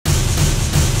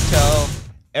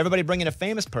Everybody bring in a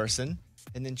famous person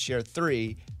and then share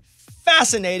 3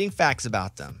 fascinating facts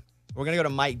about them. We're going to go to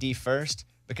Mike D first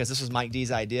because this was Mike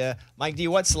D's idea. Mike D,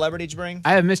 what celebrity did you bring?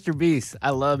 I have Mr. Beast.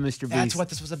 I love Mr. Beast. That's what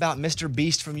this was about, Mr.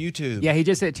 Beast from YouTube. Yeah, he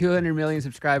just hit 200 million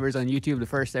subscribers on YouTube, the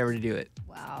first ever to do it.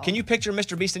 Wow. Can you picture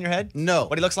Mr. Beast in your head? No.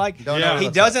 What he looks like? Don't know what He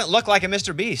looks doesn't look like a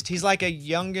Mr. Beast. He's like a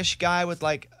youngish guy with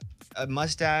like a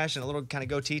mustache and a little kind of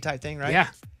goatee type thing, right? Yeah.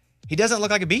 He doesn't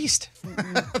look like a beast.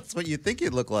 That's what you think he'd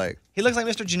look like. He looks like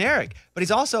Mr. Generic, but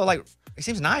he's also like, he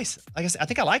seems nice. Like I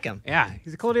think I like him. Yeah,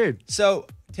 he's a cool dude. So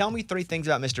tell me 3 things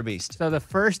about Mr. Beast. So the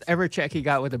first ever check he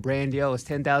got with a brand deal was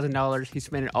 $10,000. He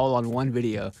spent it all on one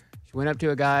video. He went up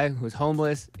to a guy who was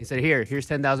homeless. He said, here's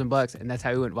 $10,000, and that's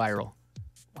how he went viral.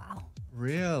 Wow.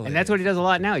 Really? And that's what he does a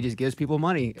lot now. He just gives people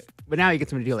money. But now he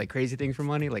gets them to do like crazy things for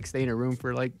money, like stay in a room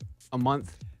for like a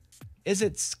month. Is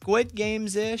it Squid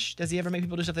Games-ish? Does he ever make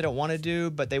people do stuff they don't want to do,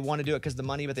 but they want to do it because of the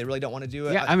money, but they really don't want to do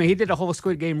it? Yeah, I mean, he did a whole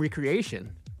Squid Game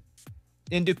recreation.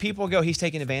 And do people go, he's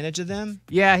taking advantage of them?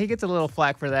 Yeah, he gets a little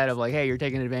flack for that of like, hey, you're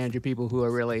taking advantage of people who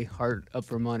are really hard up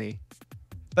for money.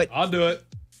 But I'll do it.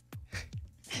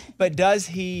 But does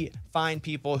he find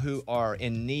people who are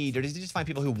in need, or does he just find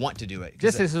people who want to do it?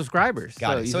 Just his subscribers.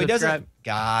 Got it. So he doesn't.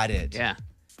 Got it. Yeah.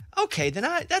 Okay, then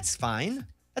that's fine.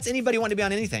 That's anybody wanting to be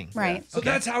on anything. Right. So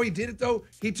that's how he did it, though.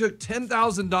 He took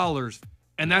 $10,000,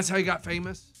 and that's how he got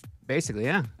famous. Basically,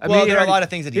 yeah. Well, there are a lot of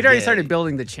things that he he'd already did. started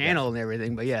building the channel and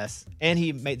everything, but yes. And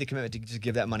he made the commitment to just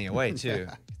give that money away too,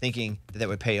 thinking that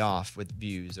would pay off with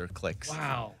views or clicks.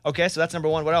 Wow. Okay, so that's number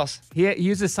 1. What else? He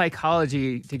uses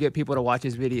psychology to get people to watch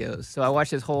his videos. So I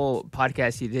watched his whole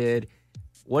podcast he did.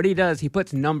 What he does, he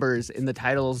puts numbers in the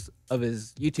titles of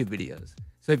his YouTube videos.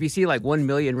 So if you see like 1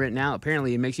 million written out,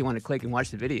 apparently it makes you want to click and watch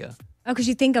the video. Oh, because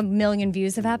you think 1 million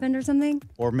views have happened or something?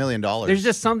 Or $1 million. There's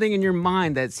just something in your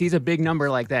mind that sees a big number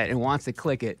like that and wants to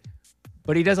click it.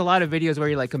 But he does a lot of videos where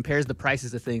he like compares the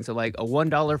prices of things. So like a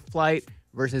 $1 flight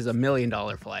versus $1 million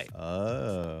flight.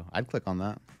 Oh, I'd click on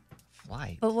that.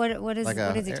 Flight. But what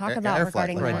does he talk about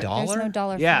regarding For a that? dollar? There's no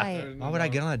dollar Yeah. flight. Why would I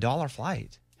get on a $1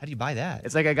 flight? How do you buy that?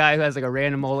 It's like a guy who has like a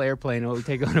random old airplane who will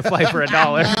take on a flight for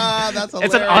 $1. That's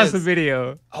It's an awesome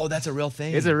video. Oh, that's a real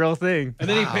thing. It's a real thing. And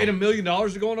then he paid $1 million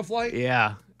to go on a flight?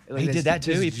 Yeah. He did that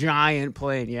too? This giant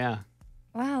plane, yeah.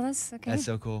 Wow, that's okay. That's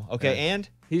so cool. Okay, and?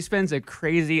 He spends a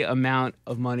crazy amount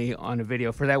of money on a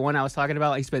video. For that one I was talking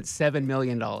about, he spent $7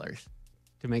 million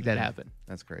to make that happen.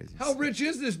 That's crazy. How rich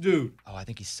is this dude? Oh, I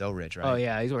think he's so rich, right? Oh,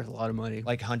 yeah. He's worth a lot of money.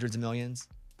 Like hundreds of millions?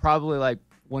 Probably like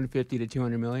 150 to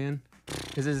 200 million.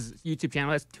 Because his YouTube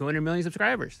channel has 200 million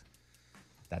subscribers.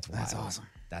 That's wild. That's awesome.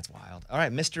 That's wild. All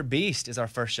right, Mr. Beast is our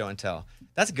first show and tell.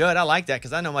 That's good. I like that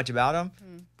because I know much about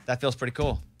him. That feels pretty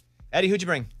cool. Eddie, who'd you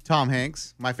bring? Tom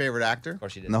Hanks, my favorite actor. Of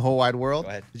course you did. In the whole wide world.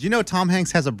 Go ahead. Did you know Tom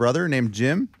Hanks has a brother named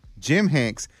Jim? Jim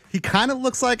Hanks. He kind of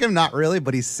looks like him, not really,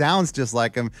 but he sounds just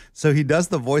like him. So he does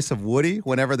the voice of Woody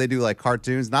whenever they do like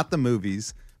cartoons, not the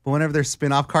movies, but whenever they're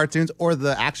spin-off cartoons or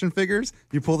the action figures,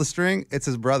 you pull the string, it's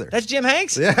his brother. That's Jim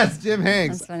Hanks? Yeah, it's Jim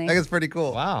Hanks. That's funny. I think it's pretty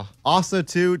cool. Wow. Also,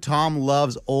 too, Tom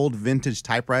loves old vintage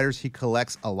typewriters. He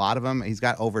collects a lot of them. He's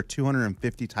got over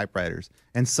 250 typewriters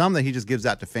and some that he just gives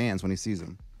out to fans when he sees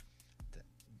them.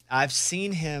 I've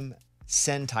seen him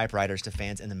send typewriters to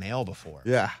fans in the mail before.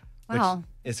 Yeah. Wow.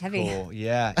 It's heavy. cool.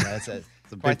 Yeah, it's a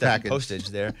big quite the package. postage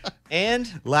there.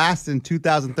 And Last, in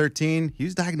 2013, he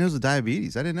was diagnosed with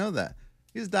diabetes. I didn't know that.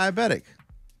 He was diabetic.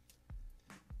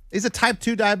 He's a type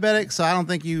 2 diabetic, so I don't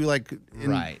think you like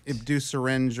induce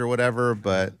syringe or whatever,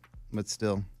 but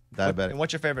still diabetic. And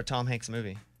what's your favorite Tom Hanks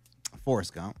movie?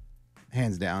 Forrest Gump,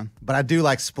 hands down. But I do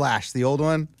like Splash, the old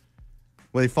one,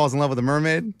 where he falls in love with a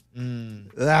mermaid.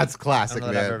 That's I classic, don't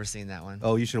know man. that I've ever seen that one.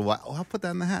 Oh, you should watch. Oh, I'll put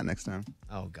that in the hat next time.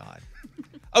 Oh, God.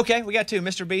 Okay, we got 2,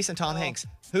 Mr. Beast and Tom Hanks.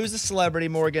 Who's the celebrity,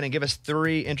 Morgan? And give us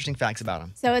 3 interesting facts about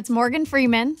him. So it's Morgan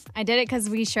Freeman. I did it because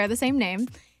we share the same name.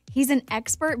 He's an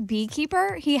expert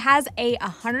beekeeper. He has a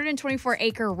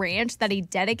 124-acre ranch that he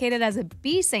dedicated as a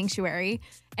bee sanctuary.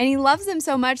 And he loves them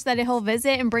so much that he'll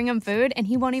visit and bring them food, and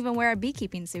he won't even wear a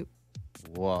beekeeping suit.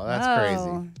 Whoa, that's Oh,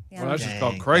 crazy. yeah. Well, that's just Dang,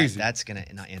 called crazy. That's going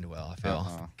to not end well, I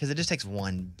feel. Because it just takes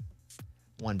one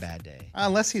bad day.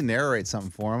 Unless he narrates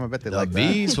something for him. I bet they The like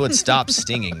bees would stop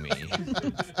stinging me.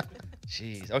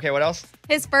 Jeez. Okay, what else?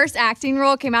 His first acting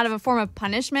role came out of a form of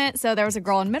punishment. So there was a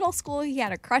girl in middle school he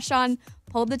had a crush on,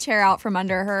 pulled the chair out from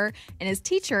under her, and his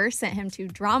teacher sent him to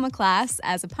drama class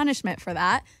as a punishment for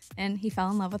that. And he fell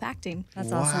in love with acting. That's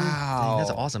that. awesome. Wow. Dang, that's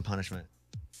an awesome punishment.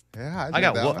 Yeah, I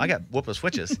got whooped with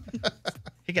switches.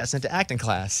 He got sent to acting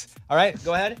class. All right,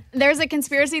 go ahead. There's a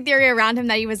conspiracy theory around him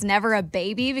that he was never a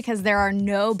baby because there are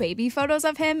no baby photos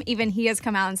of him. Even he has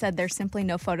come out and said there's simply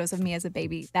no photos of me as a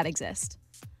baby that exist.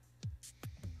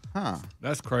 Huh.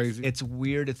 That's crazy. It's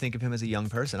weird to think of him as a young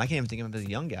person. I can't even think of him as a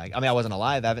young guy. I mean, I wasn't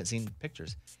alive. I haven't seen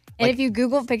pictures. And if you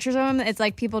Google pictures of him, it's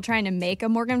like people trying to make a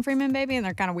Morgan Freeman baby, and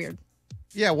they're kind of weird.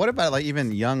 Yeah, what about like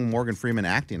even young Morgan Freeman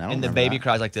acting? I don't And the remember baby that.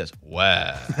 cries like this.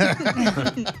 Wow.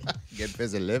 Get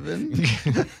busy living.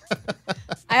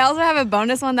 I also have a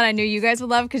bonus one that I knew you guys would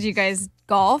love because you guys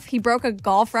golf. He broke a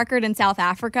golf record in South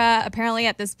Africa. Apparently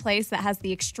at this place that has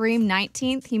the extreme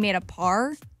 19th, he made a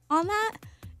par on that.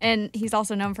 And he's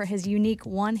also known for his unique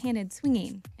one-handed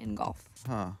swinging in golf.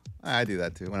 Huh. I do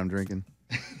that too when I'm drinking.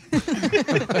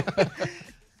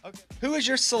 Who is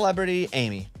your celebrity,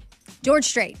 Amy? George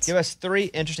Strait. Give us 3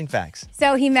 interesting facts.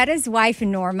 So he met his wife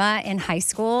Norma in high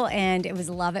school, and it was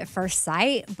love at first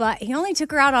sight. But he only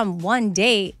took her out on one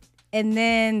date, and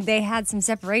then they had some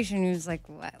separation. He was like,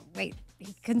 "What? Wait."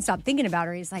 He couldn't stop thinking about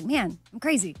her. He's like, "Man, I'm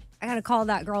crazy. I got to call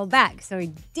that girl back." So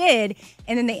he did,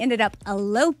 and then they ended up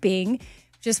eloping.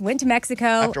 Just went to Mexico.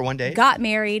 After one date? Got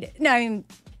married. No, I mean,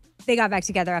 they got back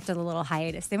together after the little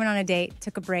hiatus. They went on a date,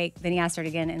 took a break, then he asked her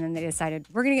again, and then they decided,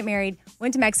 we're going to get married.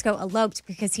 Went to Mexico, eloped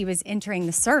because he was entering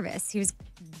the service. He was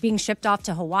being shipped off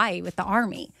to Hawaii with the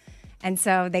Army. And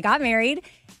so they got married,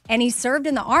 and he served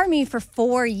in the Army for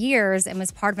 4 years and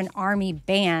was part of an Army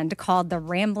band called the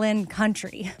Ramblin'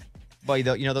 Country. Well,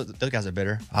 you know, those guys are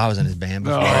bitter. I was in his band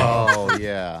before. Oh,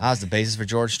 yeah. I was the bassist for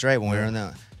George Strait when we were in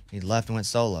the. He left and went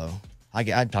solo. I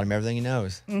taught him everything he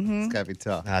knows. Mm-hmm. It's got to be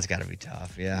tough. That's got to be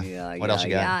tough. Yeah. Yeah, What else you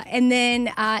got? Yeah. And then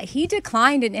he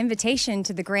declined an invitation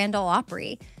to the Grand Ole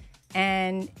Opry.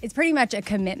 And it's pretty much a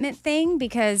commitment thing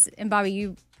because, and Bobby,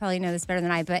 you probably know this better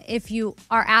than I, but if you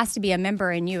are asked to be a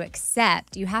member and you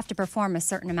accept, you have to perform a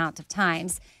certain amount of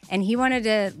times. And he wanted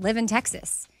to live in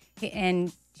Texas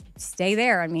and stay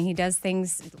there. I mean, he does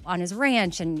things on his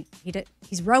ranch and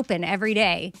he's roping every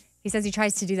day. He says he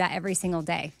tries to do that every single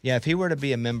day. Yeah, if he were to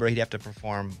be a member, he'd have to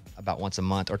perform about once a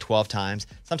month or 12 times.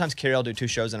 Sometimes Carrie will do 2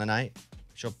 shows in a night.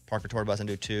 She'll park her tour bus and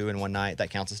do 2 in one night.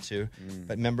 That counts as 2.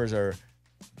 But members are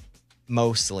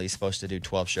mostly supposed to do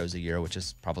 12 shows a year, which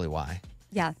is probably why.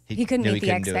 Yeah, He he couldn't knew meet he the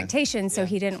couldn't do it. expectations, so Yeah.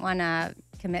 he didn't want to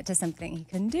commit to something he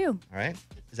couldn't do. All right.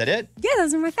 Is that it? Yeah,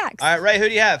 those are my facts. All right, Ray, who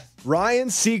do you have? Ryan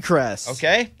Seacrest.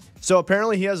 Okay. So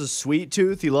apparently he has a sweet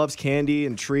tooth. He loves candy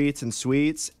and treats and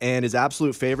sweets, and his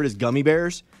absolute favorite is gummy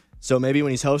bears. So maybe when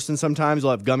he's hosting sometimes,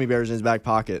 he'll have gummy bears in his back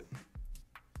pocket.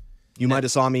 You might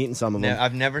have saw him eating some of them. No,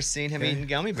 I've never seen him eating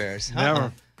gummy bears.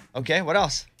 Never. Okay, what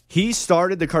else? He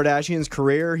started the Kardashians'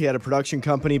 career. He had a production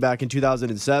company back in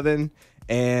 2007,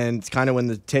 and it's kind of when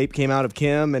the tape came out of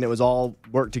Kim, and it was all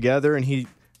worked together. And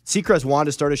Seacrest wanted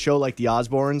to start a show like The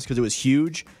Osbournes because it was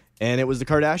huge, and it was the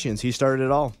Kardashians. He started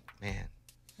it all. Man,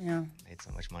 Yeah, made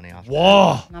so much money off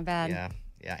Whoa. not bad. that.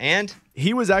 Yeah. And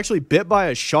He was actually bit by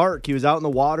a shark. He was out in the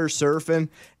water surfing,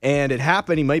 and it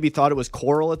happened. He maybe thought it was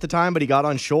coral at the time, but he got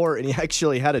on shore, and he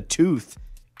actually had a tooth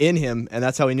in him, and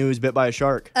that's how he knew he was bit by a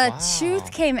shark. A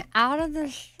tooth came out of the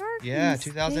shark? yeah, His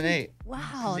 2008. face?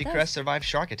 Wow. Seacrest survived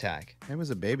shark attack. It was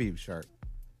a baby shark.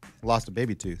 Lost a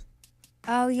baby tooth.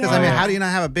 Oh, yeah. Because, I mean, how do you not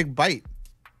have a big bite?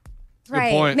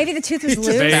 right. point. Maybe the tooth was loose.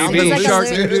 Baby It was like a shark.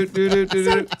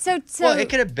 loose- So Well, it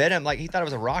could have bit him. Like he thought it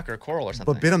was a rock or a coral or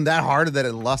something. But bit him that hard that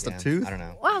it lost Yeah, a tooth? I don't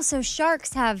know. wow, so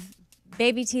sharks have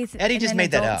baby teeth. Eddie and just then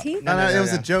made that adult up. Teeth? No, it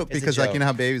was a joke It's a because, like, joke. you know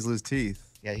how babies lose teeth?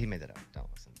 Yeah, he made that up. Don't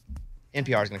listen.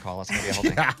 NPR is going to call us. It's going to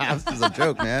be a whole thing. This is a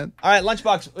joke, man. All right,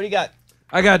 Lunchbox, what do you got?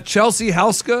 I got Chelsea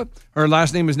Hauska. Her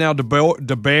last name is now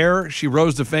DeBear. She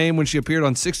rose to fame when she appeared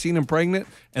on 16 and Pregnant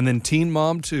and then Teen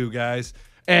Mom 2, guys.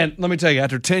 And let me tell you,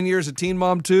 after 10 years of Teen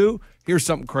Mom 2, here's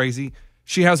something crazy.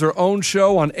 She has her own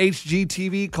show on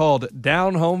HGTV called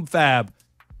Down Home Fab.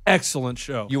 Excellent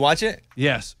show. You watch it?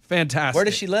 Yes, fantastic. Where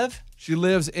does she live? She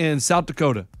lives in South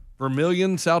Dakota.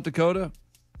 Vermilion, South Dakota.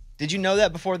 Did you know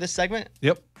that before this segment?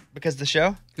 Yep, Because of the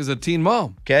show? because of Teen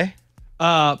Mom. Okay.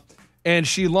 And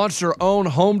she launched her own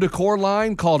home decor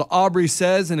line called Aubrey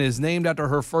Says and is named after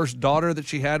her first daughter that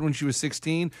she had when she was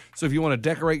 16. So if you want to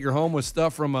decorate your home with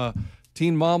stuff from a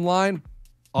Teen Mom line,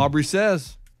 Aubrey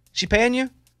Says. She paying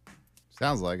you?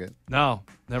 Sounds like it. No.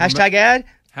 Never Hashtag ad?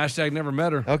 Hashtag never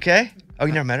met her. Okay. Oh,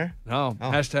 you never met her? No.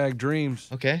 Oh. Hashtag dreams.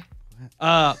 Okay.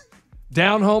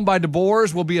 Down Home by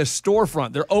DeBoers will be a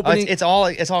storefront. They're Oh, opening. it's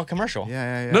all commercial.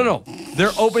 Yeah. No.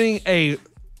 They're opening a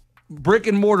brick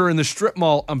and mortar in the strip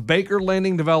mall on Baker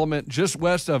Landing Development just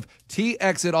west of T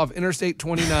exit off Interstate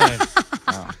 29.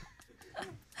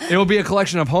 It will be a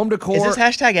collection of home decor. Is this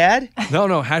hashtag ad?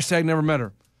 No. Hashtag never met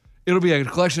her. It'll be a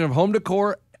collection of home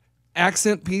decor,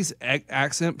 accent pieces,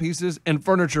 and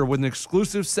furniture with an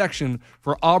exclusive section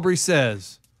for Aubrey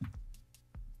Says.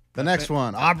 The next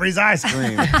one, Aubrey's Ice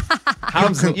Cream.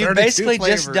 comes in You 32 basically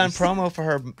just flavors. done promo for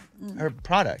her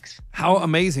products. How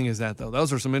amazing is that, though?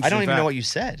 Those are some I interesting don't even know facts. what you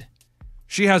said.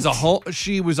 She has a whole.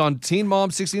 She was on Teen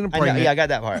Mom, 16 and I know, Pregnant. yeah, I got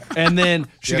that part. And then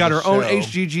she She got has her a own show.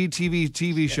 HGG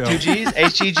TV show. 2 G's,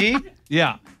 HGG.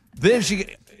 Yeah. Then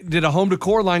she did a home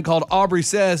decor line called Aubrey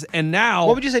Says, and now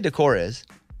What would you say decor is?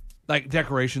 like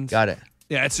decorations. Got it.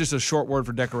 Yeah, it's just a short word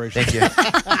for decoration. Thank you.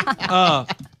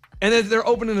 And then they're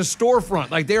opening a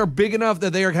storefront. Like they are big enough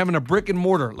that they are having a brick and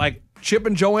mortar. Like Chip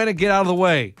and Joanna, get out of the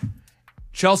way.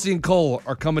 Chelsea and Cole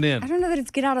are coming in. I don't know that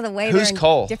it's get out of the way. Who's They're in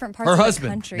Cole? Different parts Her of the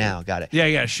husband. country. Now, got it.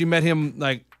 Yeah. She met him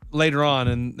like later on,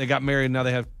 and they got married. And now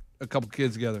they have a couple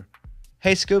kids together.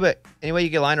 Hey, Scuba, any way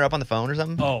you could line her up on the phone or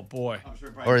something? Oh boy.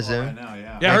 Or a Zoom?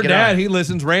 Yeah, her get dad, on. he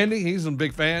listens. Randy, he's a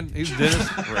big fan. He's a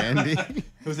dentist. Randy.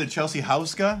 Who's it? Chelsea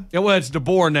Hauska? Yeah, well, it's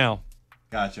DeBoer now.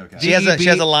 Gotcha. Okay. She has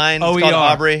a line. It's called DEBOER.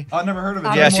 Aubrey. I've never heard of it.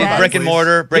 Aubrey Yeah, Says. she's brick and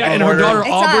mortar. Brick Yeah, and and her mortar. daughter It's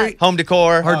Aubrey. Home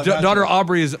decor. Her gotcha. daughter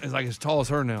Aubrey is like as tall as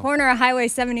her now. Corner of Highway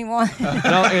 71.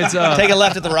 No, it's Take a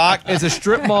left at the Rock. It's a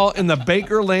strip mall in the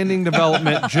Baker Landing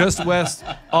development just west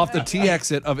off the T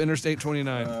exit of Interstate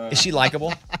 29. Is she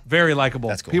likable? Very likable.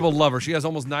 That's cool. People love her. She has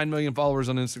almost 9 million followers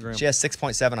on Instagram. She has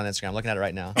 6.7 on Instagram. I'm looking at it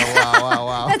right now.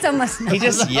 Wow. That's almost He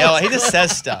just He just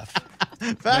says stuff.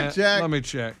 Fact check. Let me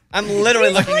check. I'm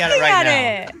literally looking at it right now.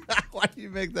 Why do you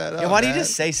make that up? Yeah, why do you man?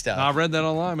 just say stuff? I read that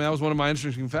online, man. That was one of my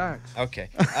interesting facts. Okay.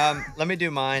 Let me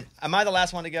do mine. Am I the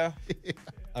last one to go?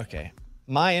 Okay.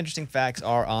 My interesting facts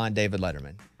are on David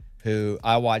Letterman, who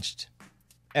I watched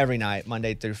every night,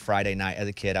 Monday through Friday night as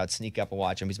a kid. I would sneak up and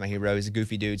watch him. He's my hero. He's a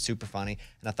goofy dude, super funny.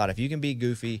 And I thought if you can be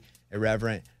goofy,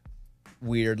 irreverent,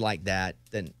 weird like that,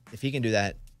 then if he can do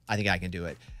that, I think I can do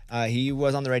it. He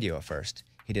was on the radio at first.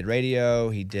 He did radio.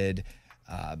 He did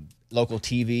local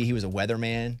TV. He was a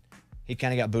weatherman. He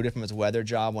kind of got booted from his weather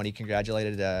job when he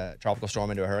congratulated a tropical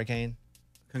storm into a hurricane.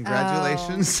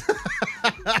 Congratulations.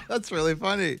 That's really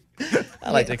funny.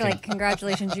 I like to like,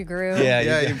 congratulations, you grew.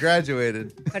 Yeah, you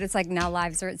graduated. But it's like now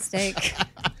lives are at stake.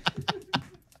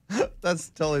 That's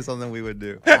totally something we would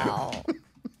do. Wow.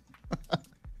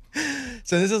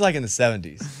 So this is like in the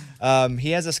 70s.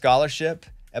 He has a scholarship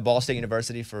at Ball State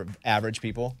University for average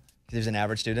people. He was an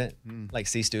average student, like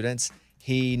C students.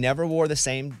 He never wore the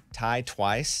same tie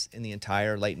twice in the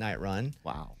entire late night run.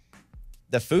 Wow.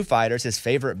 The Foo Fighters, his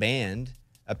favorite band,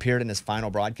 appeared in his final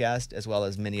broadcast as well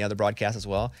as many other broadcasts as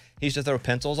well. He used to throw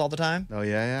pencils all the time. Oh,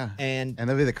 yeah. And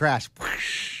there'll be the crash.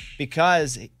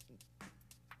 because he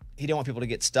didn't want people to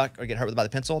get stuck or get hurt by the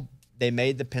pencil, they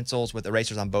made the pencils with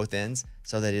erasers on both ends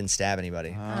so they didn't stab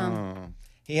anybody. Oh.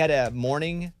 He had a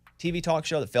morning TV talk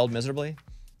show that failed miserably.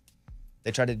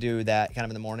 They tried to do that kind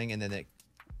of in the morning, and then it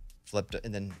flipped,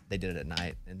 and then they did it at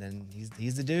night. And then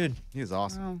he's the dude. He's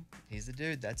awesome. He's the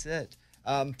dude. That's it.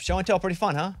 Show and tell, pretty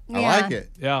fun, huh? I like it.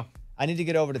 Yeah. I need to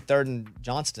get over to 3rd and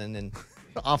Johnston and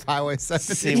Off Highway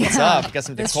 70. see what's up. Got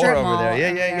some The decor strip over mall there. Yeah.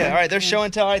 over All there. right, there's show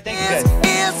and tell. All right, thank you guys.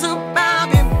 It's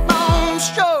about